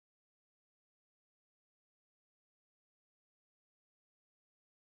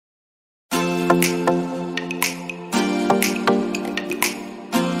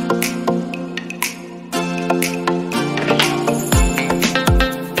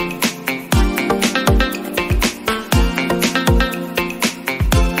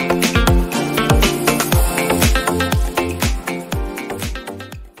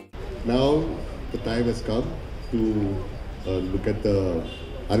to look at the...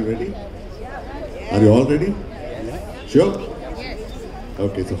 Are you ready? Are you all ready? Sure? Yes.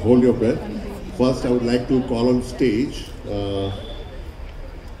 Okay, so hold your breath. First, I would like to call on stage the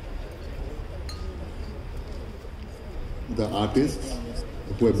artists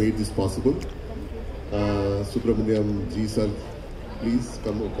who have made this possible. Subramaniam Ji sir, please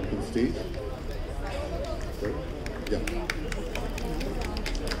come to the stage. Sorry. Yeah.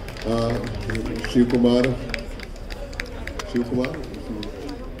 Shiv Kumar.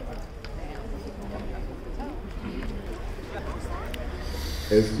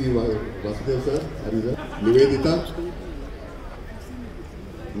 S.G. Vasudev sir, are you there?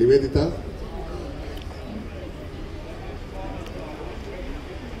 Nivedita.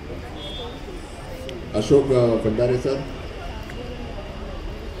 Ashok Bhandare sir.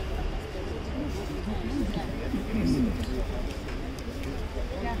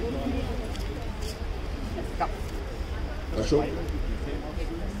 Ashok.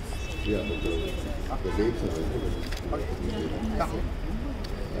 Yeah, the names are right.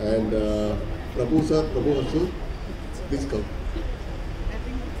 And Prabhu sir, Prabhu Ashu, please come.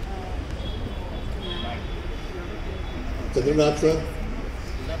 Chandranath sir.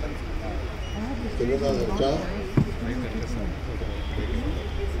 Chandranath Acharya.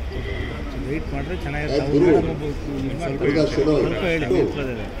 And Guru.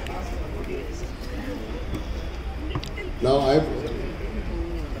 Now I've...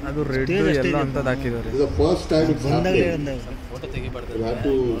 This is the first time it's happening. You have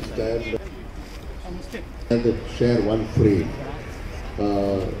to stand and share one frame.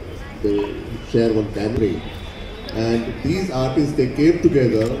 They share one camera. And these artists, they came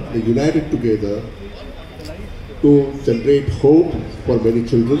together, they united together to generate hope for many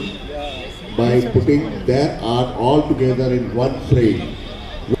children by putting their art all together in one frame.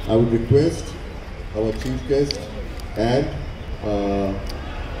 I would request our chief guest and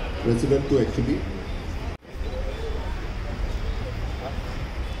president to actually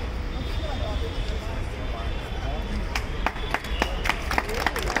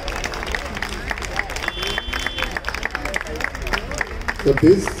so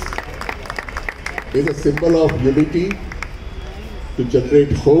this is a symbol of unity to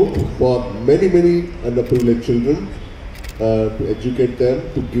generate hope for many underprivileged children, to educate them,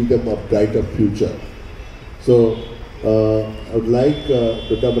 to give them a brighter future. So I would like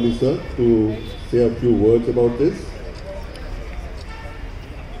Doddamani sir to say a few words about this.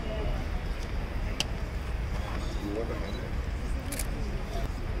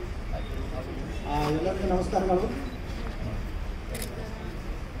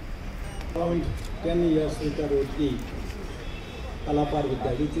 Around 10 years with the Rotary, For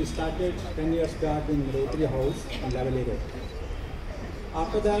Vidya, which started 10 years back in Rotary House in Bangalore.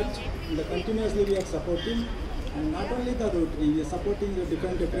 After that, continuously we are supporting, and not only the Rotary, we are supporting the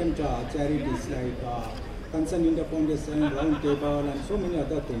different charities like Concern India Foundation, Round Table, and so many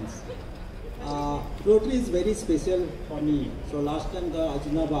other things. Rotary is very special for me. So last time the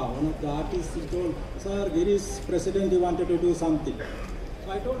Ajnabh, one of the artists, he told, "Sir, here is president, he wanted to do something."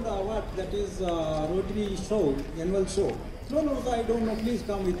 So I told, what, that is Rotary show, annual show. No, I don't know, please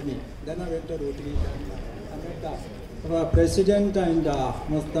come with me. Then I went to Rotary and I met the president and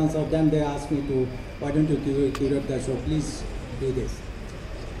Mustan, so then they asked me to, why don't you curate the show, please do this.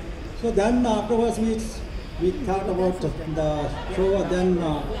 So then afterwards we thought about the show, then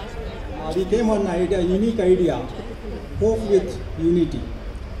we came on an idea, unique idea, hope with unity.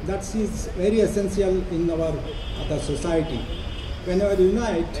 That is very essential in our the society. Whenever we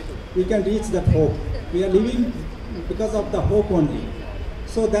unite, we can reach that hope. We are living because of the hope only.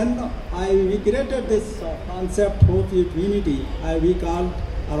 So then we created this concept, hope with unity. We called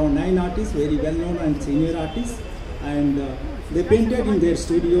around 9 artists, very well known and senior artists, and they painted in their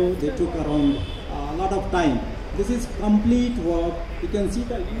studio. They took around a lot of time. This is complete work. You can see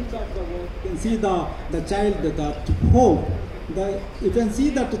the use of the work. You can see the child, the hope. You can see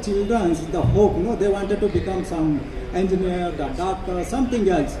that the children, the hope, they wanted to become some engineer, the doctor, something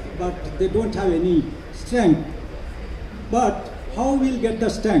else, but they don't have any strength. But how we'll get the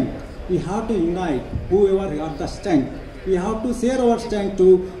strength? We have to unite, whoever got the strength. We have to share our strength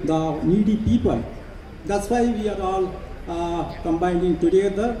to the needy people. That's why we are all combining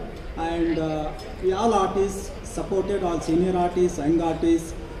together, and we all artists supported all senior artists, young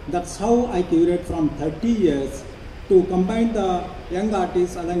artists. That's how I curate from 30 years to combine the young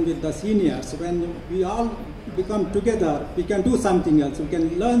artists along with the seniors. When we all become together, we can do something else. We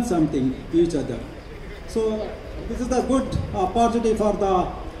can learn something each other. So this is the good opportunity for the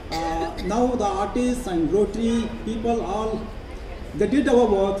now the artists and Rotary people, all they did our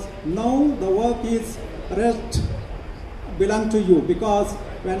works. Now the work is rest belong to you, because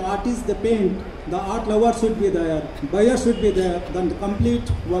when artists they paint, the art lover should be there, buyer should be there, then the complete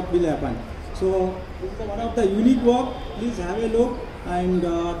work will happen. So this is one of the unique work. Please have a look, and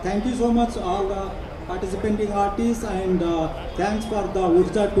thank you so much all the participating artists, and thanks for the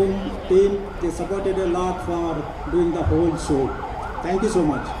Urja team. They supported a lot for doing the whole show. Thank you so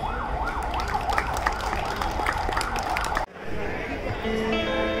much.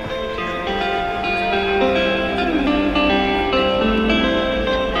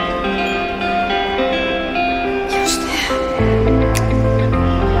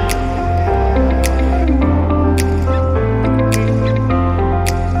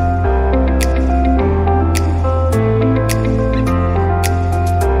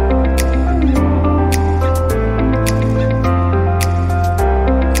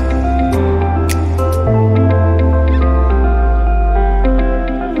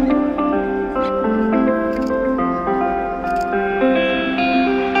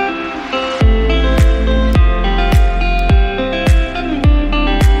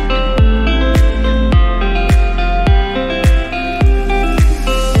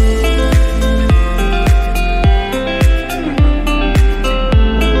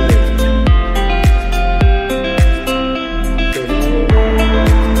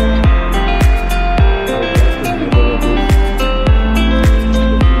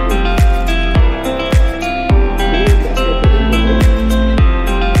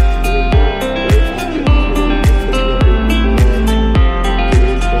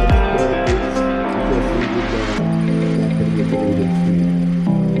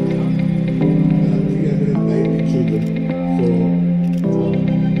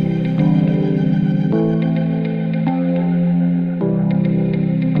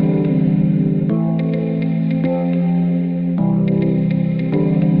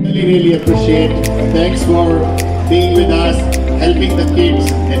 Really appreciate. Thanks for being with us, helping the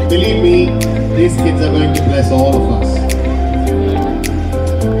kids, and believe me, these kids are going to bless all of us.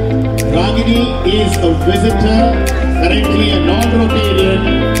 Ragini is a visitor, currently a non-Rotarian,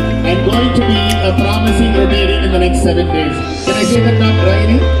 and going to be a promising Rotarian in the next 7 days. Can I say that now,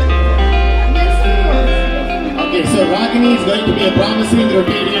 Ragini? Okay, so Ragini is going to be a promising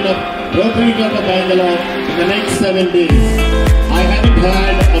Rotarian of Rotary Club of Bangalore in the next 7 days. I haven't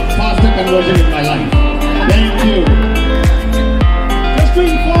had a faster conversion in my life. Thank you. Just to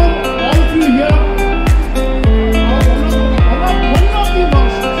inform all of you here, one of the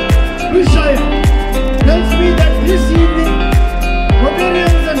masters, Vishaya, tells me that this evening,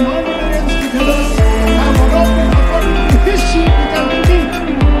 Rotarians and non-Rotarians together have adopted, according to his sheet, which I'm thinking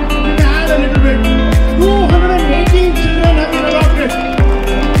we may add a little bit, 218 children have been adopted.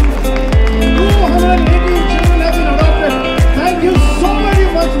 218 children have been adopted. Thank you so very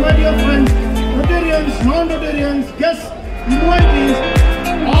much, my dear friends, Rotarians, non-Rotarians, guests, invitees,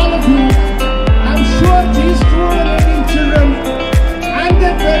 all of you. I'm sure these 218 children and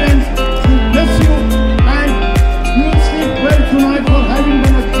their parents will bless you, and you will sleep well tonight for having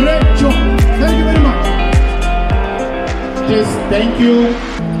done a great job. Thank you very much. Yes, thank you.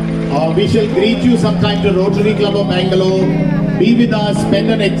 We shall greet you sometime to Rotary Club of Bangalore. Be with us, spend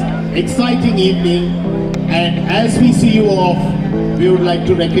an exciting evening. And as we see you off, we would like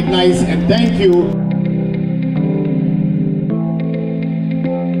to recognize and thank you